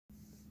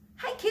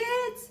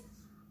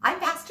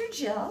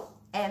Jill,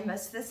 and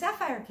most of the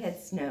Sapphire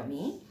kids know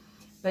me,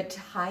 but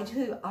hi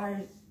to our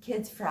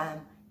kids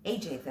from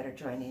AJ that are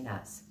joining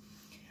us.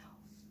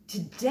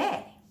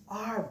 Today,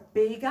 our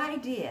big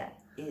idea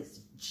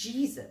is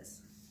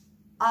Jesus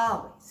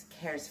always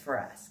cares for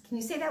us. Can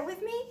you say that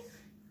with me?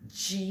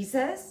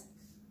 Jesus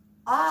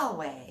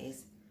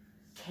always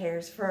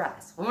cares for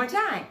us. One more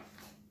time.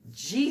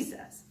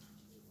 Jesus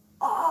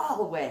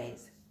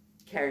always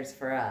cares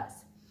for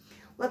us.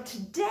 Well,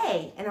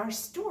 today in our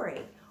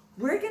story,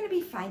 we're going to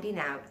be finding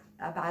out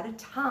about a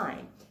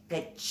time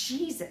that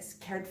Jesus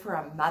cared for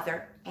a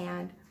mother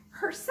and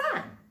her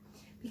son.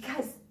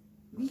 Because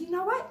you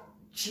know what?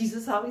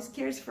 Jesus always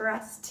cares for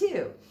us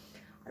too.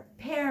 Our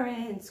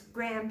parents,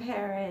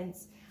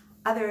 grandparents,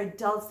 other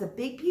adults, the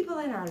big people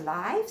in our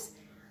lives,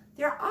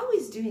 they're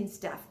always doing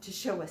stuff to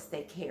show us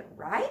they care,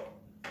 right?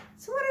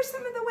 So what are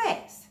some of the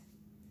ways?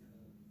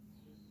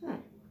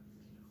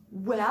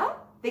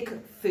 Well, they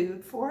cook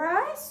food for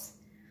us.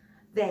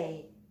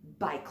 They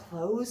buy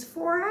clothes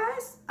for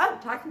us. Oh,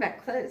 talking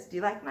about clothes. Do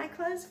you like my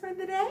clothes for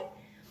the day?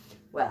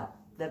 Well,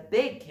 the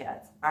big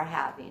kids are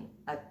having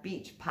a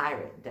beach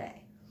pirate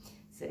day.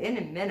 So in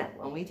a minute,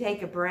 when we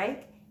take a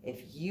break,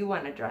 if you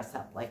want to dress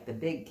up like the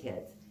big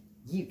kids,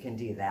 you can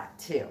do that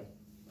too.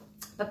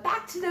 But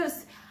back to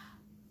those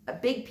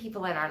big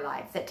people in our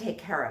life that take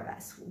care of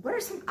us. What are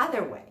some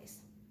other ways?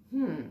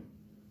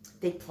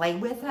 They play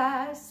with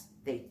us.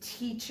 They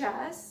teach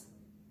us.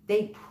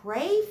 They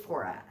pray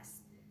for us.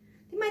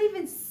 They might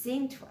even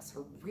sing to us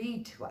or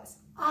read to us.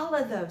 All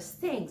of those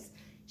things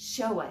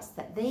show us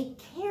that they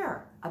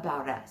care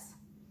about us.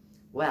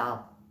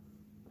 Well,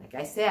 like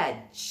I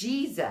said,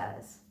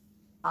 Jesus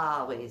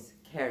always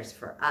cares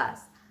for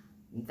us.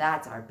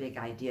 That's our big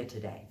idea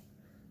today.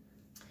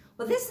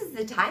 Well, this is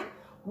the time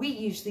we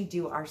usually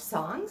do our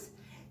songs,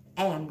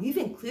 and we've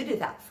included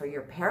that for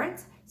your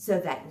parents so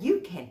that you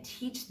can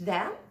teach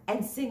them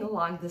and sing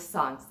along the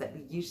songs that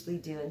we usually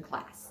do in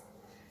class.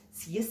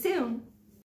 See you soon.